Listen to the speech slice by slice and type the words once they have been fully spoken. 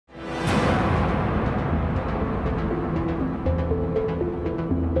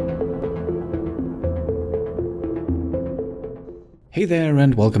Hey there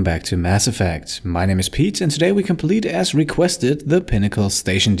and welcome back to Mass Effect. My name is Pete and today we complete as requested the Pinnacle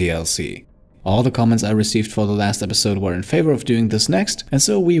Station DLC. All the comments I received for the last episode were in favor of doing this next, and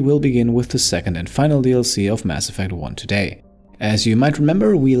so we will begin with the second and final DLC of Mass Effect 1 today. As you might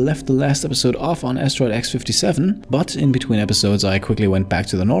remember, we left the last episode off on asteroid X-57, but in between episodes I quickly went back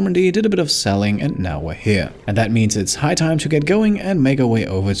to the Normandy, did a bit of selling, and now we're here. And that means it's high time to get going and make our way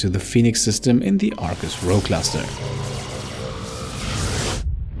over to the Phoenix system in the Arcus Rho cluster.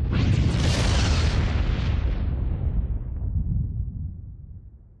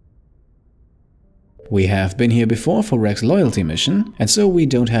 We have been here before for Rex's loyalty mission, and so we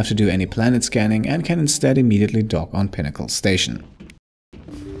don't have to do any planet scanning and can instead immediately dock on Pinnacle Station.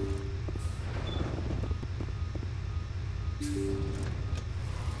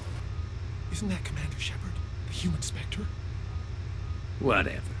 Isn't that Commander Shepard, the human Spectre?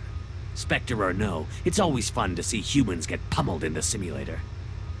 Whatever. Spectre or no, it's always fun to see humans get pummeled in the simulator.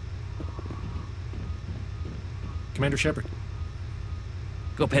 Commander Shepard.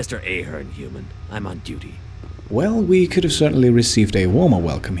 Go pester Ahern, human. I'm on duty. Well, we could have certainly received a warmer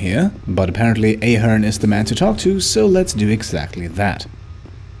welcome here, but apparently Ahern is the man to talk to, so let's do exactly that.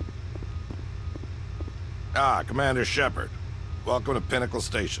 Commander Shepard. Welcome to Pinnacle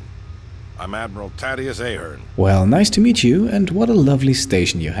Station. I'm Admiral Ahern. Well, nice to meet you, and what a lovely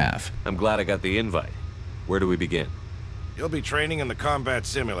station you have. I'm glad I got the invite. Where do we begin? You'll be training in the combat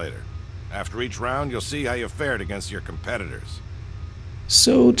simulator. After each round, you'll see how you fared against your competitors.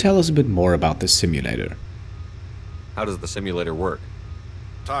 So tell us a bit more about this simulator. How does the simulator work?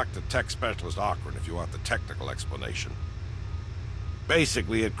 Talk to Tech Specialist Ahern if you want the technical explanation.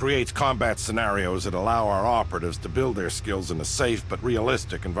 Basically, it creates combat scenarios that allow our operatives to build their skills in a safe but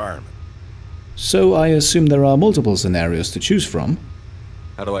realistic environment. So I assume there are multiple scenarios to choose from.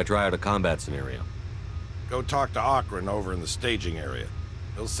 How do I try out a combat scenario? Go talk to Ahern over in the staging area.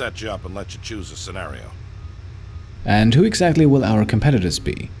 He'll set you up and let you choose a scenario. And who exactly will our competitors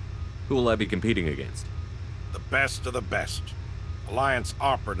be? Who will I be competing against? The best of the best. Alliance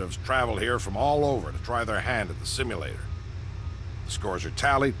operatives travel here from all over to try their hand at the simulator. The scores are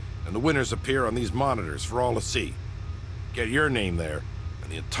tallied, and the winners appear on these monitors for all to see. Get your name there,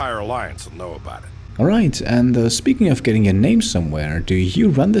 and the entire Alliance will know about it. Alright, and speaking of getting your name somewhere, do you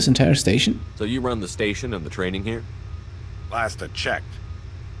run this entire station? So you run the station and the training here? Last I checked.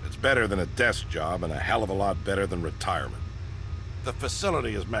 It's better than a desk job and a hell of a lot better than retirement. The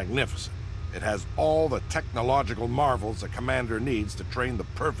facility is magnificent. It has all the technological marvels a commander needs to train the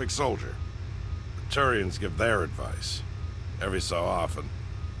perfect soldier. The Turians give their advice. Every so often,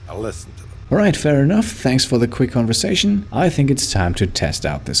 I listen to them. Alright, fair enough. Thanks for the quick conversation. I think it's time to test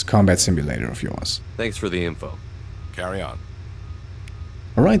out this combat simulator of yours. Thanks for the info. Carry on.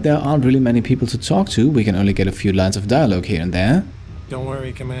 Alright, there aren't really many people to talk to. We can only get a few lines of dialogue here and there. Don't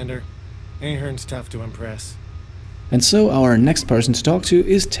worry, Commander. Ahern's tough to impress. And so our next person to talk to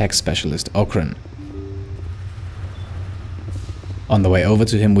is Tech Specialist Ahern. On the way over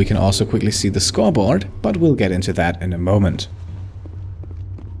to him we can also quickly see the scoreboard, but we'll get into that in a moment.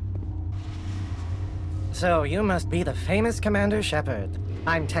 So you must be the famous Commander Shepard.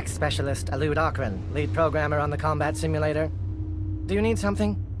 I'm Tech Specialist Ahern, lead programmer on the combat simulator. Do you need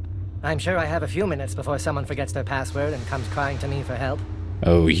something? I'm sure I have a few minutes before someone forgets their password and comes crying to me for help.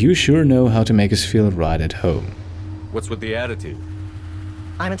 Oh, you sure know how to make us feel right at home. What's with the attitude?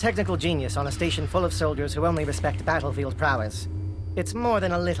 I'm a technical genius on a station full of soldiers who only respect battlefield prowess. It's more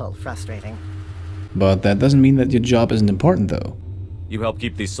than a little frustrating. But that doesn't mean that your job isn't important, though. You help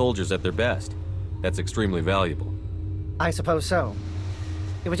keep these soldiers at their best. That's extremely valuable. I suppose so.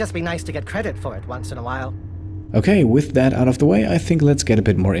 It would just be nice to get credit for it once in a while. Okay, with that out of the way, I think let's get a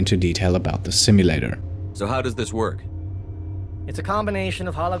bit more into detail about the simulator. So how does this work? It's a combination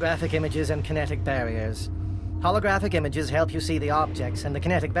of holographic images and kinetic barriers. Holographic images help you see the objects, and the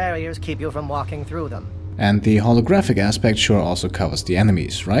kinetic barriers keep you from walking through them. And the holographic aspect sure also covers the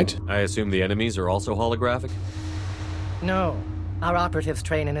enemies, right? I assume the enemies are also holographic? No. Our operatives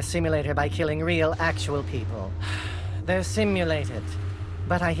train in a simulator by killing real, actual people. They're simulated.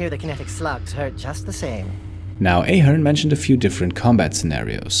 But I hear the kinetic slugs hurt just the same. Now, Ahern mentioned a few different combat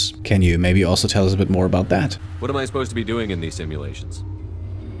scenarios. Can you maybe also tell us a bit more about that? What am I supposed to be doing in these simulations?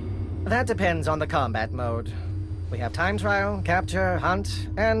 That depends on the combat mode. We have time trial, capture, hunt,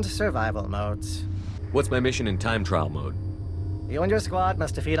 and survival modes. What's my mission in time trial mode? You and your squad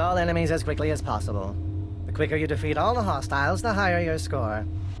must defeat all enemies as quickly as possible. The quicker you defeat all the hostiles, the higher your score.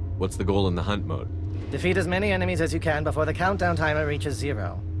 What's the goal in the hunt mode? Defeat as many enemies as you can before the countdown timer reaches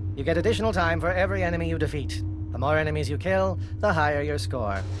 0. You get additional time for every enemy you defeat. The more enemies you kill, the higher your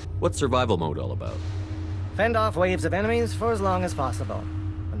score. What's survival mode all about? Fend off waves of enemies for as long as possible.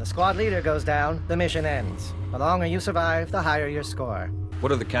 When the squad leader goes down, the mission ends. The longer you survive, the higher your score.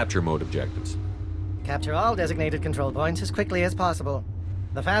 What are the capture mode objectives? Capture all designated control points as quickly as possible.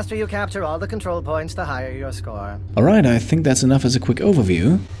 The faster you capture all the control points, the higher your score. Alright, I think that's enough as a quick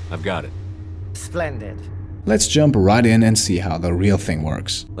overview. I've got it. Splendid. Let's jump right in and see how the real thing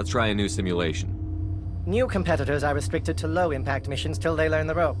works. Let's try a new simulation. New competitors are restricted to low-impact missions till they learn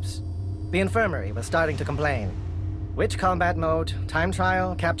the ropes. The infirmary was starting to complain. Which combat mode? Time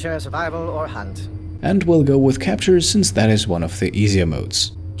trial, capture, survival, or hunt? And we'll go with capture since that is one of the easier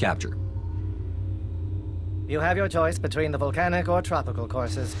modes. Capture. You have your choice between the volcanic or tropical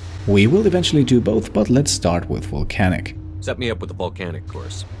courses. We will eventually do both, but let's start with volcanic. Set me up with the volcanic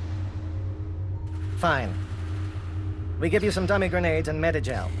course. Fine. We give you some dummy grenades and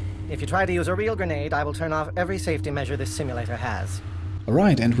Medigel. If you try to use a real grenade, I will turn off every safety measure this simulator has.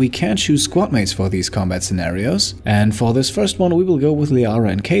 Alright, and we can choose squad mates for these combat scenarios. And for this first one, we will go with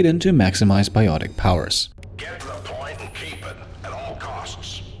Liara and Kaidan to maximize biotic powers. Get to the point and keep it at all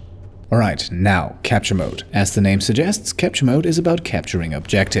costs. Alright, now, capture mode. As the name suggests, capture mode is about capturing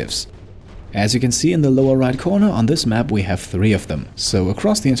objectives. As you can see in the lower right corner on this map we have 3 of them. So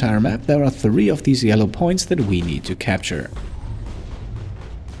across the entire map there are 3 of these yellow points that we need to capture.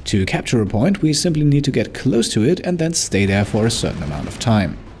 To capture a point we simply need to get close to it and then stay there for a certain amount of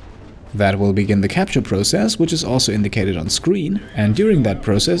time. That will begin the capture process, which is also indicated on screen, and during that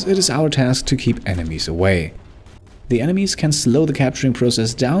process it is our task to keep enemies away. The enemies can slow the capturing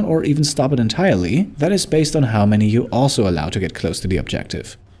process down or even stop it entirely. That is based on how many you also allow to get close to the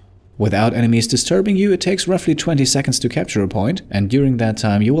objective. Without enemies disturbing you, it takes roughly 20 seconds to capture a point, and during that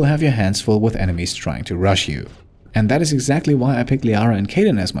time you will have your hands full with enemies trying to rush you. And that is exactly why I picked Liara and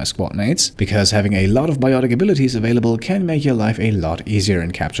Kaidan as my squad mates, because having a lot of biotic abilities available can make your life a lot easier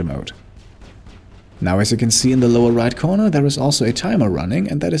in capture mode. Now, as you can see in the lower right corner, there is also a timer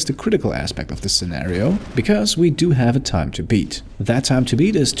running, and that is the critical aspect of this scenario, because we do have a time to beat. That time to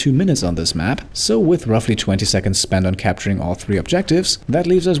beat is 2 minutes on this map, so with roughly 20 seconds spent on capturing all 3 objectives, that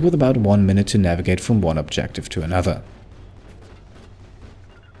leaves us with about 1 minute to navigate from one objective to another.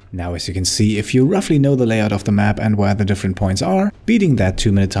 Now, as you can see, if you roughly know the layout of the map and where the different points are, beating that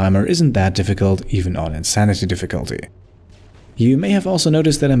 2-minute timer isn't that difficult, even on Insanity difficulty. You may have also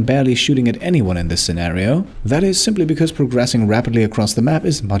noticed that I'm barely shooting at anyone in this scenario. That is simply because progressing rapidly across the map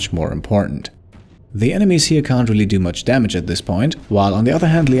is much more important. The enemies here can't really do much damage at this point, while on the other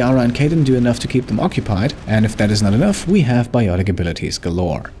hand Liara and Kaidan do enough to keep them occupied, and if that is not enough, we have biotic abilities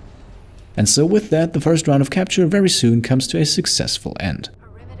galore. And so with that, the first round of capture very soon comes to a successful end.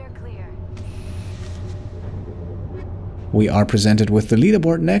 We are presented with the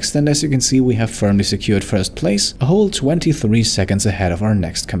leaderboard next, and as you can see we have firmly secured first place, a whole 23 seconds ahead of our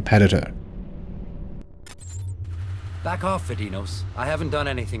next competitor. Back off, Vidinos. I haven't done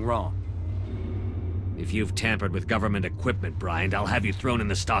anything wrong. If you've tampered with government equipment, Bryant, I'll have you thrown in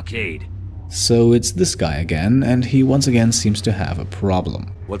the stockade. So it's this guy again, and he once again seems to have a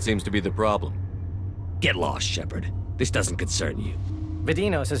problem. What seems to be the problem? Get lost, Shepard. This doesn't concern you.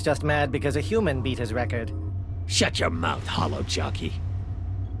 Vidinos is just mad because a human beat his record. Shut your mouth, hollow jockey.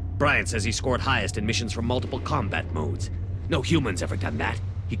 Bryant says he scored highest in missions from multiple combat modes. No human's ever done that.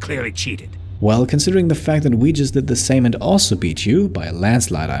 He clearly cheated. Well, considering the fact that we just did the same and also beat you, by a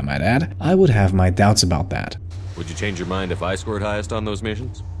landslide I might add, I would have my doubts about that. Would you change your mind if I scored highest on those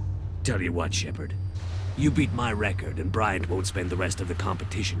missions? Tell you what, Shepard. You beat my record and Bryant won't spend the rest of the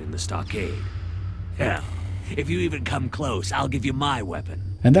competition in the stockade. Hell, if you even come close, I'll give you my weapon.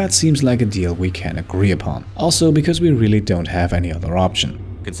 And that seems like a deal we can agree upon. Also because we really don't have any other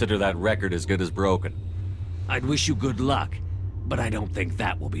option. Consider that record as good as broken. I'd wish you good luck, but I don't think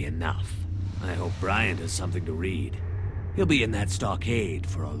that will be enough. I hope Bryant has something to read. He'll be in that stockade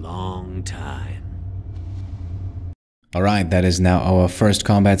for a long time. Alright, that is now our first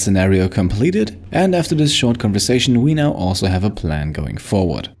combat scenario completed, and after this short conversation we now also have a plan going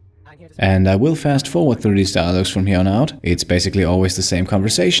forward. And I will fast forward through these dialogues from here on out. It's basically always the same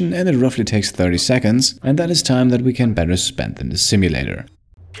conversation and it roughly takes 30 seconds, and that is time that we can better spend in the simulator.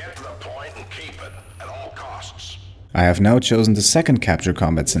 Get to the point and keep it at all costs. I have now chosen the second capture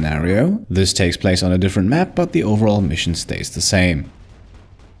combat scenario. This takes place on a different map, but the overall mission stays the same.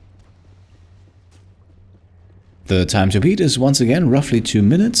 The time to beat is once again roughly 2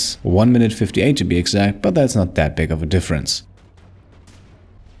 minutes, 1 minute 58 to be exact, but that's not that big of a difference.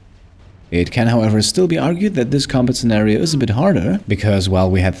 It can, however, still be argued that this combat scenario is a bit harder, because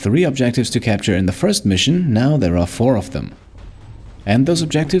while we had 3 objectives to capture in the first mission, now there are 4 of them. And those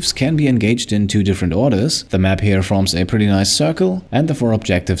objectives can be engaged in 2 different orders. The map here forms a pretty nice circle, and the 4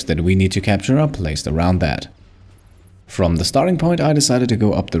 objectives that we need to capture are placed around that. From the starting point, I decided to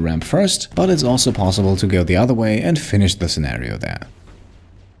go up the ramp first, but it's also possible to go the other way and finish the scenario there.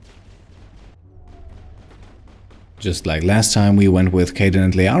 Just like last time, we went with Kaidan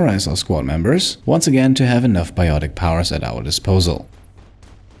and Liara as our squad members, once again to have enough biotic powers at our disposal.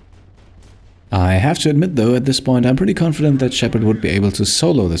 I have to admit though, at this point I'm pretty confident that Shepard would be able to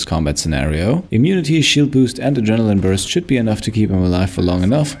solo this combat scenario. Immunity, shield boost and adrenaline burst should be enough to keep him alive for long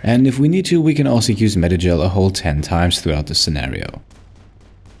enough, and if we need to, we can also use Medigel a whole 10 times throughout this scenario.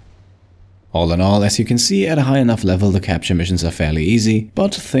 All in all, as you can see, at a high enough level the capture missions are fairly easy,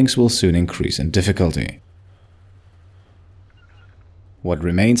 but things will soon increase in difficulty. What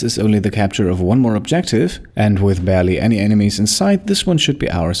remains is only the capture of 1 more objective, and with barely any enemies in sight, this one should be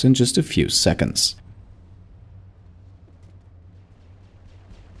ours in just a few seconds.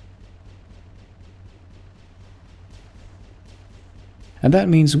 And that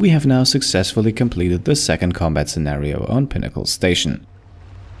means we have now successfully completed the 2nd combat scenario on Pinnacle Station.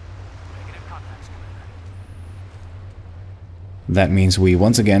 That means we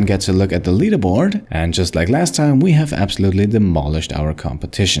once again get to look at the leaderboard, and just like last time, we have absolutely demolished our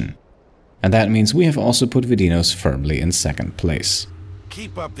competition. And that means we have also put Vidinos firmly in 2nd place.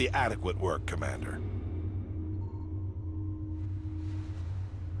 Keep up the adequate work, Commander.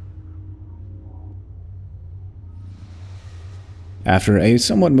 After a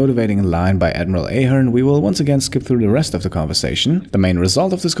somewhat motivating line by Admiral Ahern, we will once again skip through the rest of the conversation. The main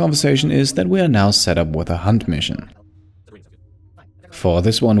result of this conversation is that we are now set up with a hunt mission. For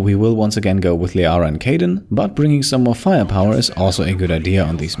this one, we will once again go with Liara and Kaidan, but bringing some more firepower is also a good idea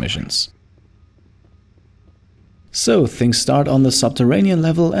on these missions. So, things start on the subterranean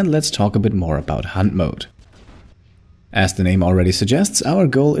level, and let's talk a bit more about hunt mode. As the name already suggests, our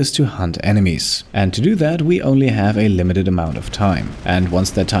goal is to hunt enemies, and to do that we only have a limited amount of time, and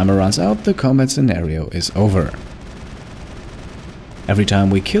once that timer runs out, the combat scenario is over. Every time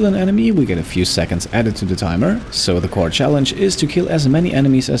we kill an enemy, we get a few seconds added to the timer, so the core challenge is to kill as many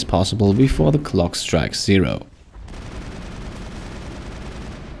enemies as possible before the clock strikes 0.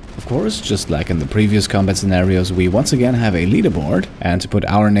 Of course, just like in the previous combat scenarios, we once again have a leaderboard, and to put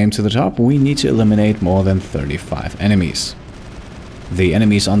our name to the top, we need to eliminate more than 35 enemies. The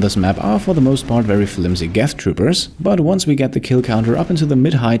enemies on this map are for the most part very flimsy Geth troopers, but once we get the kill counter up into the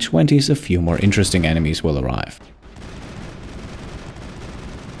mid-high 20s, a few more interesting enemies will arrive.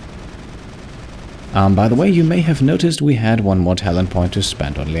 By the way, you may have noticed we had 1 more talent point to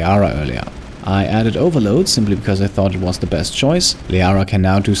spend on Liara earlier. I added Overload simply because I thought it was the best choice. Liara can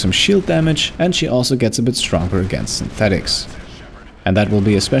now do some shield damage, and she also gets a bit stronger against synthetics. And that will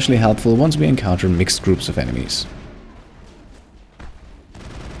be especially helpful once we encounter mixed groups of enemies.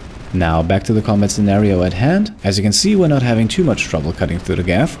 Now back to the combat scenario at hand. As you can see, we're not having too much trouble cutting through the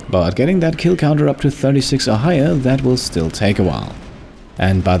Geth, but getting that kill counter up to 36 or higher, that will still take a while.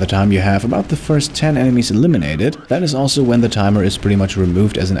 And by the time you have about the first 10 enemies eliminated, that is also when the timer is pretty much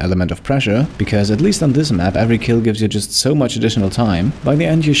removed as an element of pressure, because at least on this map every kill gives you just so much additional time. By the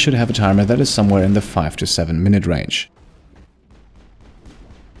end you should have a timer that is somewhere in the 5 to 7 minute range.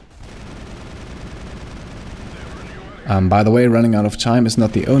 By the way, running out of time is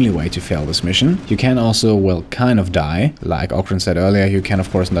not the only way to fail this mission. You can also, well, kind of die. Like Ahern said earlier, you can of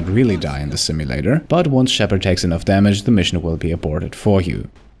course not really die in the simulator, but once Shepard takes enough damage, the mission will be aborted for you.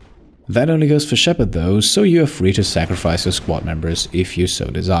 That only goes for Shepard though, so you are free to sacrifice your squad members if you so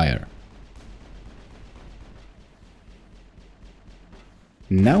desire.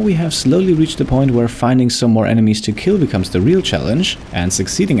 Now we have slowly reached the point where finding some more enemies to kill becomes the real challenge, and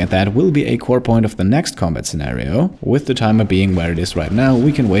succeeding at that will be a core point of the next combat scenario. With the timer being where it is right now,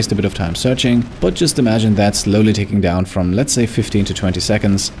 we can waste a bit of time searching, but just imagine that slowly ticking down from let's say 15 to 20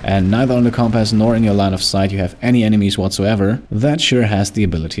 seconds, and neither on the compass nor in your line of sight you have any enemies whatsoever. That sure has the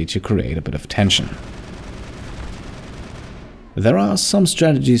ability to create a bit of tension. There are some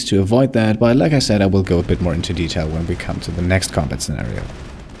strategies to avoid that, but like I said, I will go a bit more into detail when we come to the next combat scenario.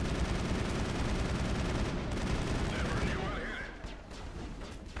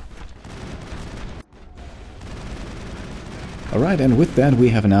 Alright, and with that we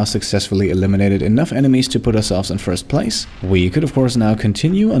have now successfully eliminated enough enemies to put ourselves in first place. We could of course now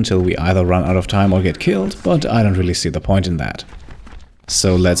continue until we either run out of time or get killed, but I don't really see the point in that.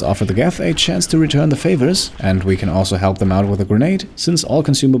 So let's offer the Geth a chance to return the favors, and we can also help them out with a grenade, since all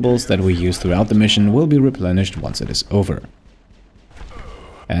consumables that we use throughout the mission will be replenished once it is over.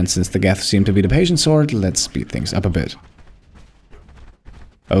 And since the Geth seem to be the patient sort, let's speed things up a bit.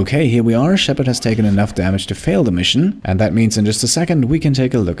 Okay, here we are. Shepard has taken enough damage to fail the mission, and that means in just a second we can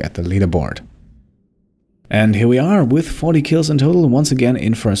take a look at the leaderboard. And here we are, with 40 kills in total, once again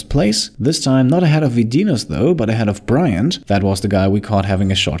in first place. This time not ahead of Vidinos though, but ahead of Bryant. That was the guy we caught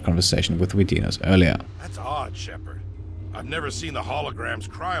having a short conversation with Vidinos earlier. That's odd, Shepard. I've never seen the holograms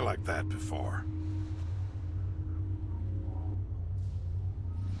cry like that before.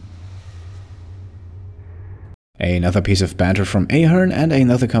 Another piece of banter from Ahern and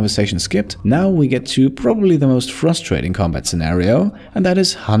another conversation skipped. Now we get to probably the most frustrating combat scenario, and that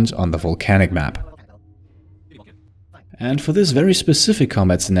is Hunt on the volcanic map. And for this very specific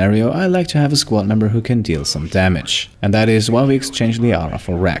combat scenario, I like to have a squad member who can deal some damage. And that is why we exchange Liara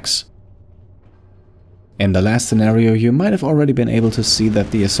for Rex. In the last scenario, you might have already been able to see that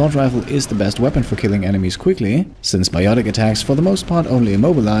the assault rifle is the best weapon for killing enemies quickly, since biotic attacks for the most part only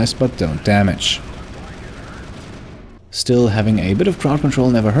immobilize but don't damage. Still, having a bit of crowd control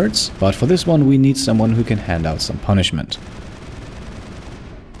never hurts, but for this one we need someone who can hand out some punishment.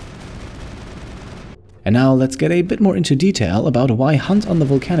 And now let's get a bit more into detail about why Hunt on the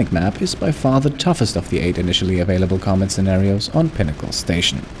volcanic map is by far the toughest of the 8 initially available combat scenarios on Pinnacle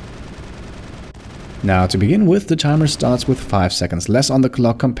Station. Now to begin with, the timer starts with 5 seconds less on the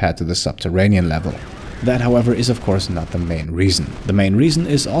clock compared to the subterranean level. That, however, is of course not the main reason. The main reason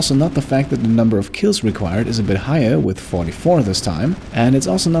is also not the fact that the number of kills required is a bit higher, with 44 this time, and it's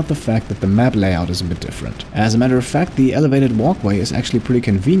also not the fact that the map layout is a bit different. As a matter of fact, the elevated walkway is actually pretty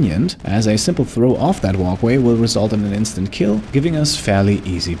convenient, as a simple throw off that walkway will result in an instant kill, giving us fairly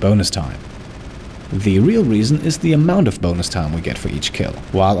easy bonus time. The real reason is the amount of bonus time we get for each kill.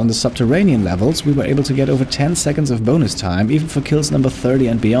 While on the subterranean levels we were able to get over 10 seconds of bonus time even for kills number 30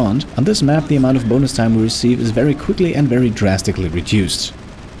 and beyond, on this map the amount of bonus time we receive is very quickly and very drastically reduced.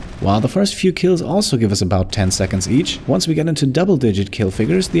 While the first few kills also give us about 10 seconds each, once we get into double-digit kill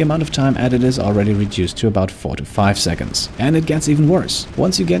figures, the amount of time added is already reduced to about 4 to 5 seconds. And it gets even worse.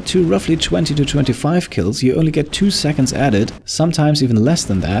 Once you get to roughly 20 to 25 kills, you only get 2 seconds added, sometimes even less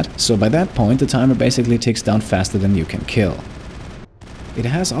than that, so by that point the timer basically ticks down faster than you can kill. It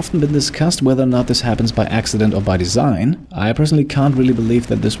has often been discussed whether or not this happens by accident or by design. I personally can't really believe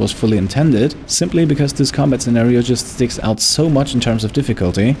that this was fully intended, simply because this combat scenario just sticks out so much in terms of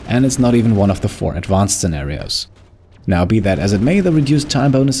difficulty, and it's not even one of the 4 advanced scenarios. Now, be that as it may, the reduced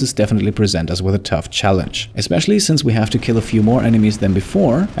time bonuses definitely present us with a tough challenge, especially since we have to kill a few more enemies than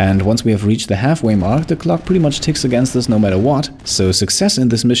before, and once we have reached the halfway mark, the clock pretty much ticks against us no matter what, so success in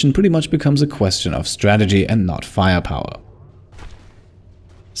this mission pretty much becomes a question of strategy and not firepower.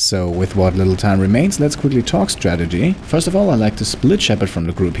 So, with what little time remains, let's quickly talk strategy. First of all, I like to split Shepard from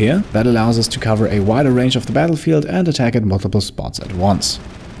the group here. That allows us to cover a wider range of the battlefield and attack at multiple spots at once.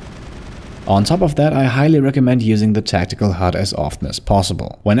 On top of that, I highly recommend using the tactical HUD as often as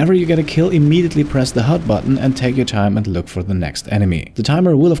possible. Whenever you get a kill, immediately press the HUD button and take your time and look for the next enemy. The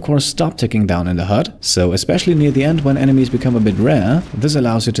timer will of course stop ticking down in the HUD, so especially near the end when enemies become a bit rare, this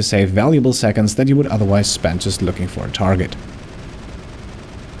allows you to save valuable seconds that you would otherwise spend just looking for a target.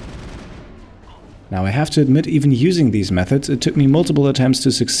 Now, I have to admit, even using these methods, it took me multiple attempts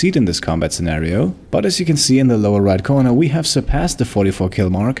to succeed in this combat scenario, but as you can see in the lower right corner, we have surpassed the 44 kill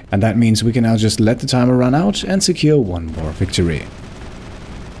mark, and that means we can now just let the timer run out and secure one more victory.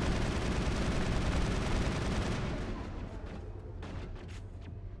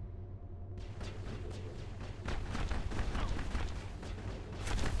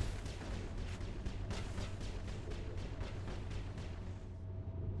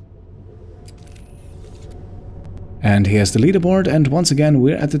 And here's the leaderboard, and once again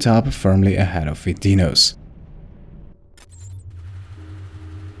we're at the top, firmly ahead of Vidinos.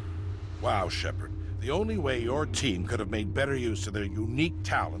 Wow, Shepard. The only way your team could have made better use of their unique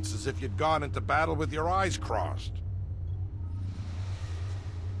talents is if you'd gone into battle with your eyes crossed.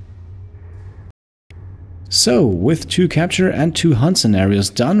 So, with 2 capture and 2 hunt scenarios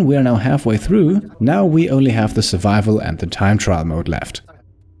done, we are now halfway through. Now we only have the survival and the time trial mode left.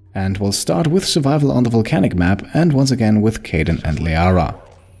 And we'll start with survival on the volcanic map, and once again with Kaidan and Liara.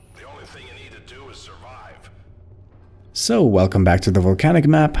 The only thing you need to do is survive. So, welcome back to the volcanic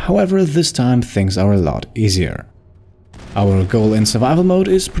map, however this time things are a lot easier. Our goal in survival mode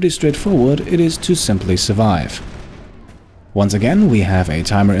is pretty straightforward, it is to simply survive. Once again we have a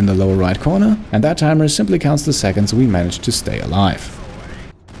timer in the lower right corner, and that timer simply counts the seconds we managed to stay alive.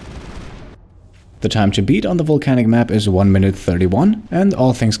 The time to beat on the volcanic map is 1 minute 31, and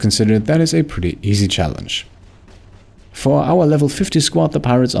all things considered that is a pretty easy challenge. For our level 50 squad, the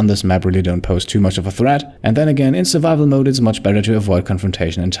pirates on this map really don't pose too much of a threat, and then again in survival mode it's much better to avoid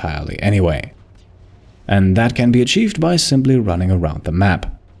confrontation entirely anyway. And that can be achieved by simply running around the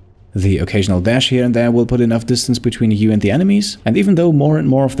map. The occasional dash here and there will put enough distance between you and the enemies, and even though more and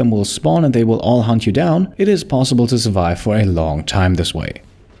more of them will spawn and they will all hunt you down, it is possible to survive for a long time this way.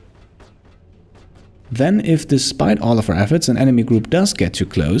 Then, if despite all of our efforts an enemy group does get too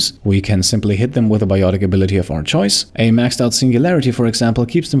close, we can simply hit them with a biotic ability of our choice. A maxed out singularity, for example,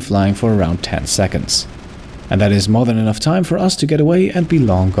 keeps them flying for around 10 seconds. And that is more than enough time for us to get away and be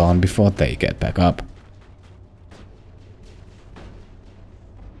long gone before they get back up.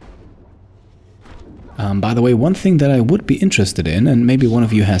 By the way, one thing that I would be interested in, and maybe one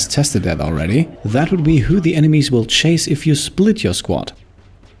of you has tested that already, that would be who the enemies will chase if you split your squad.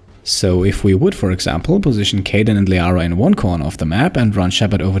 So if we would, for example, position Kaidan and Liara in one corner of the map and run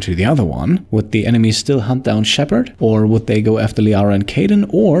Shepard over to the other one, would the enemies still hunt down Shepard? Or would they go after Liara and Kaidan?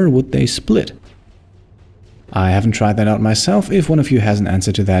 Or would they split? I haven't tried that out myself. If one of you has an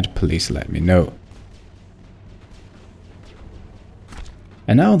answer to that, please let me know.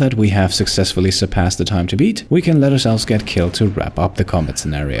 And now that we have successfully surpassed the time to beat, we can let ourselves get killed to wrap up the combat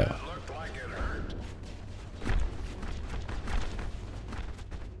scenario.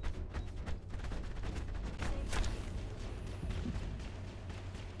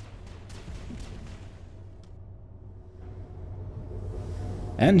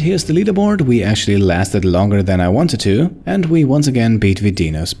 And here's the leaderboard. We actually lasted longer than I wanted to, and we once again beat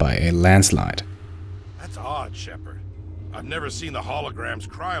Vidinos by a landslide. That's odd, Shepard. I've never seen the holograms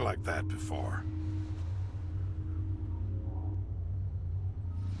cry like that before.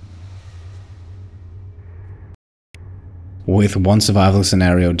 With one survival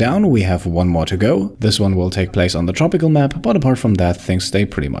scenario down, we have one more to go. This one will take place on the tropical map, but apart from that, things stay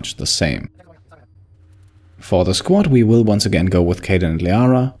pretty much the same. For the squad, we will once again go with Kaidan and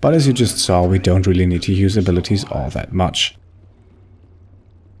Liara, but as you just saw, we don't really need to use abilities all that much.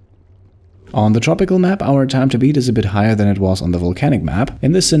 On the tropical map, our time to beat is a bit higher than it was on the volcanic map.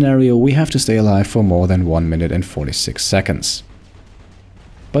 In this scenario, we have to stay alive for more than 1 minute and 46 seconds.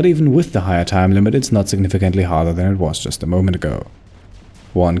 But even with the higher time limit, it's not significantly harder than it was just a moment ago.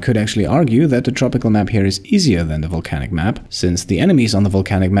 One could actually argue that the tropical map here is easier than the volcanic map, since the enemies on the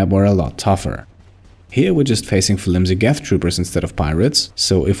volcanic map were a lot tougher. Here we're just facing flimsy Geth troopers instead of pirates,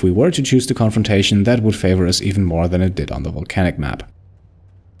 so if we were to choose the confrontation, that would favor us even more than it did on the volcanic map.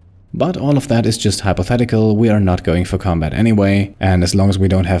 But all of that is just hypothetical, we are not going for combat anyway, and as long as we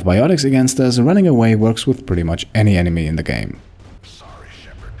don't have biotics against us, running away works with pretty much any enemy in the game. Sorry,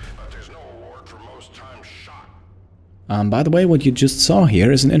 Shepard, but there's no reward for most times shot. By the way, what you just saw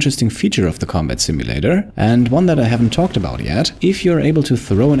here is an interesting feature of the combat simulator, and one that I haven't talked about yet. If you're able to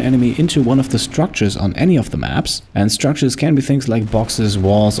throw an enemy into one of the structures on any of the maps, and structures can be things like boxes,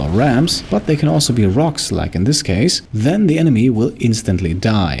 walls or ramps, but they can also be rocks, like in this case, then the enemy will instantly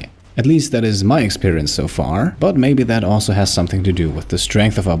die. At least that is my experience so far, but maybe that also has something to do with the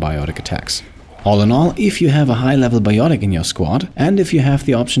strength of our biotic attacks. All in all, if you have a high-level biotic in your squad, and if you have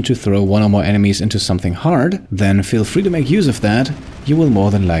the option to throw one or more enemies into something hard, then feel free to make use of that. You will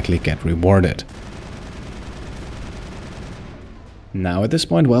more than likely get rewarded. Now at this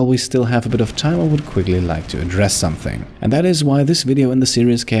point, while we still have a bit of time, I would quickly like to address something. And that is why this video in the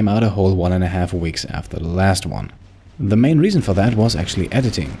series came out a whole 1.5 weeks after the last one. The main reason for that was actually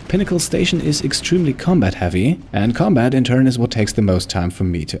editing. Pinnacle Station is extremely combat heavy, and combat in turn is what takes the most time for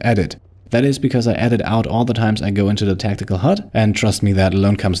me to edit. That is because I edit out all the times I go into the tactical hut, and trust me, that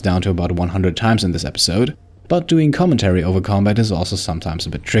alone comes down to about 100 times in this episode. But doing commentary over combat is also sometimes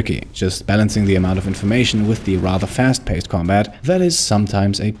a bit tricky, just balancing the amount of information with the rather fast-paced combat that is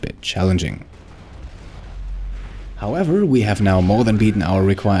sometimes a bit challenging. However, we have now more than beaten our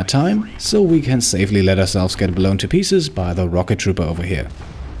required time, so we can safely let ourselves get blown to pieces by the rocket trooper over here.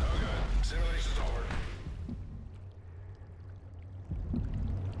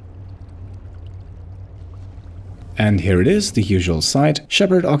 And here it is, the usual sight,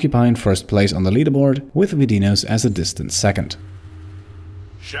 Shepard occupying first place on the leaderboard, with Vidinos as a distant second.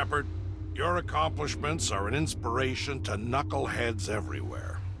 Shepard, your accomplishments are an inspiration to knuckleheads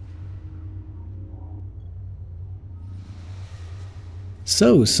everywhere.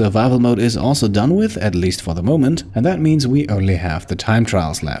 So, survival mode is also done with, at least for the moment, and that means we only have the time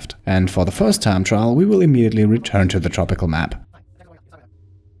trials left. And for the first time trial, we will immediately return to the tropical map.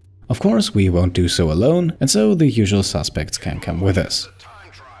 Of course, we won't do so alone, and so the usual suspects can come with us.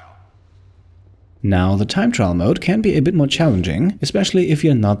 Now, the time trial mode can be a bit more challenging, especially if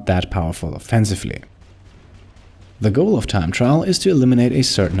you're not that powerful offensively. The goal of time trial is to eliminate a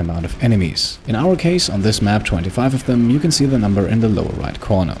certain amount of enemies. In our case, on this map, 25 of them, you can see the number in the lower right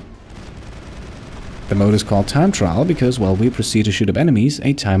corner. The mode is called time trial because while we proceed to shoot up enemies,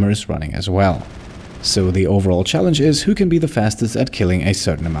 a timer is running as well. So the overall challenge is who can be the fastest at killing a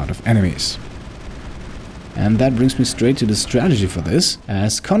certain amount of enemies. And that brings me straight to the strategy for this,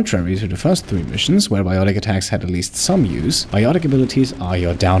 as contrary to the first 3 missions where biotic attacks had at least some use, biotic abilities are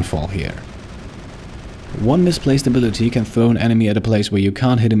your downfall here. One misplaced ability can throw an enemy at a place where you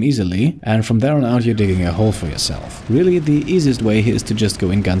can't hit him easily, and from there on out you're digging a hole for yourself. Really, the easiest way here is to just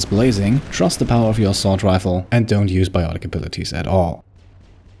go in guns blazing, trust the power of your assault rifle, and don't use biotic abilities at all.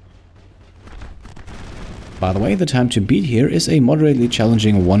 By the way, the time to beat here is a moderately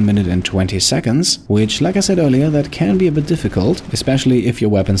challenging 1 minute and 20 seconds, which, like I said earlier, that can be a bit difficult, especially if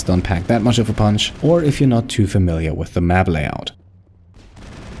your weapons don't pack that much of a punch, or if you're not too familiar with the map layout.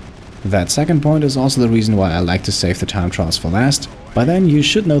 That second point is also the reason why I like to save the time trials for last. By then you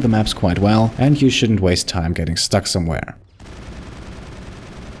should know the maps quite well, and you shouldn't waste time getting stuck somewhere.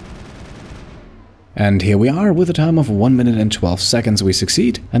 And here we are, with a time of 1 minute and 12 seconds we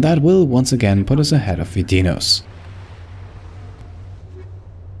succeed, and that will once again put us ahead of Vidinos.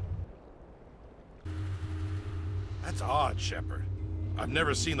 That's odd, Shepard. I've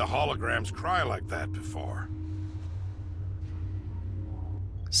never seen the holograms cry like that before.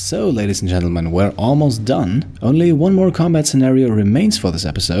 So, ladies and gentlemen, we're almost done. Only one more combat scenario remains for this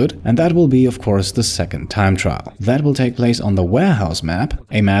episode, and that will be, of course, the second time trial. That will take place on the warehouse map,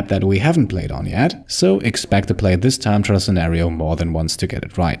 a map that we haven't played on yet, so expect to play this time trial scenario more than once to get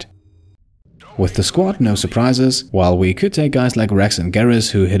it right. With the squad, no surprises. While we could take guys like Rex and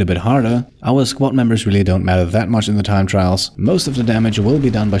Garrus who hit a bit harder, our squad members really don't matter that much in the time trials. Most of the damage will be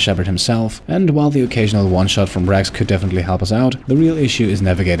done by Shepard himself, and while the occasional one-shot from Rex could definitely help us out, the real issue is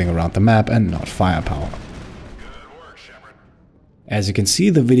navigating around the map and not firepower. As you can see,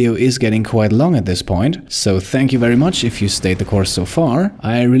 the video is getting quite long at this point, so thank you very much if you stayed the course so far.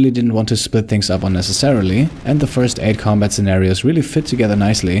 I really didn't want to split things up unnecessarily, and the first 8 combat scenarios really fit together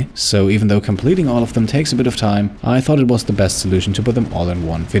nicely, so even though completing all of them takes a bit of time, I thought it was the best solution to put them all in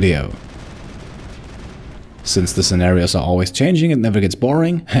one video. Since the scenarios are always changing, it never gets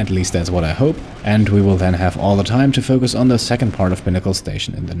boring, at least that's what I hope, and we will then have all the time to focus on the second part of Pinnacle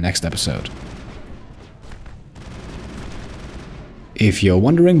Station in the next episode. If you're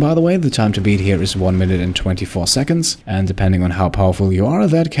wondering, by the way, the time to beat here is 1 minute and 24 seconds, and depending on how powerful you are,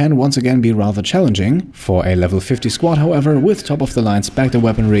 that can once again be rather challenging. For a level 50 squad, however, with top-of-the-line Spectre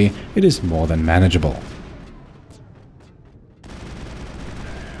weaponry, it is more than manageable.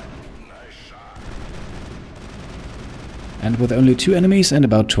 And with only 2 enemies and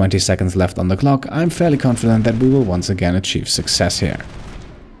about 20 seconds left on the clock, I'm fairly confident that we will once again achieve success here.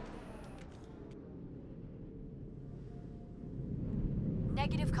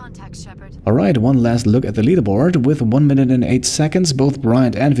 Alright, one last look at the leaderboard. With 1 minute and 8 seconds, both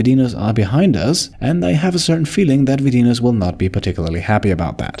Bryant and Vidinos are behind us, and I have a certain feeling that Vidinos will not be particularly happy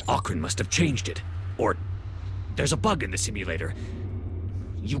about that. Ahern must have changed it. Or there's a bug in the simulator.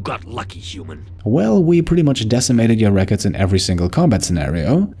 You got lucky, human. Well, we pretty much decimated your records in every single combat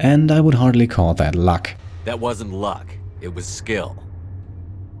scenario, and I would hardly call that luck. That wasn't luck. It was skill.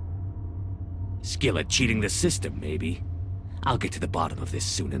 Skill at cheating the system, maybe. I'll get to the bottom of this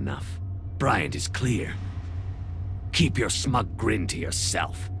soon enough. Bryant is clear. Keep your smug grin to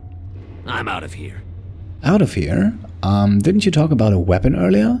yourself. I'm out of here. Out of here? Didn't you talk about a weapon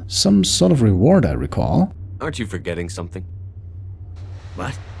earlier? Some sort of reward, I recall. Aren't you forgetting something?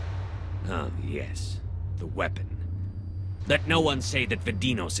 What? Oh, yes. The weapon. Let no one say that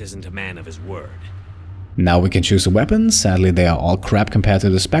Vidinos isn't a man of his word. Now we can choose a weapon. Sadly, they are all crap compared to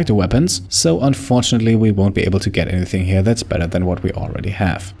the Spectre weapons, so unfortunately we won't be able to get anything here that's better than what we already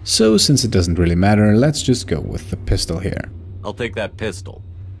have. So since it doesn't really matter, let's just go with the pistol here. I'll take that pistol.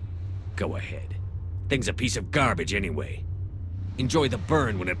 Go ahead. Thing's a piece of garbage anyway. Enjoy the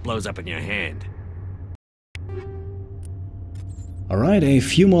burn when it blows up in your hand. Alright, a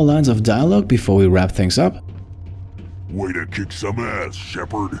few more lines of dialogue before we wrap things up. Way to kick some ass,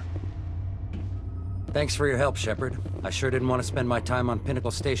 Shepard. Thanks for your help, Shepard. I sure didn't want to spend my time on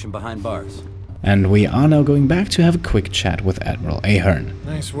Pinnacle Station behind bars. And we are now going back to have a quick chat with Admiral Ahern.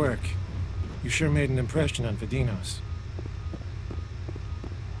 Nice work. You sure made an impression on Vidinos.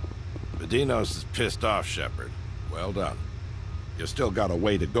 Vidinos is pissed off, Shepard. Well done. You still got a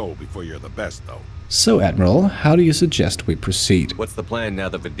way to go before you're the best, though. So, Admiral, how do you suggest we proceed? What's the plan now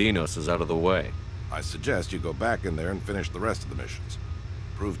that Vidinos is out of the way? I suggest you go back in there and finish the rest of the missions.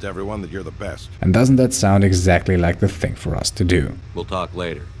 Prove to everyone that you're the best. And doesn't that sound exactly like the thing for us to do? We'll talk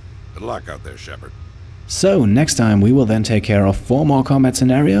later. Good luck out there, Shepard. So, next time we will then take care of 4 more combat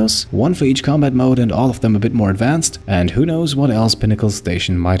scenarios, 1 for each combat mode and all of them a bit more advanced, and who knows what else Pinnacle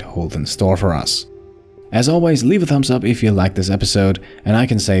Station might hold in store for us. As always, leave a thumbs up if you liked this episode, and I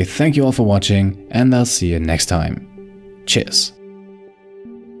can say thank you all for watching, and I'll see you next time. Cheers.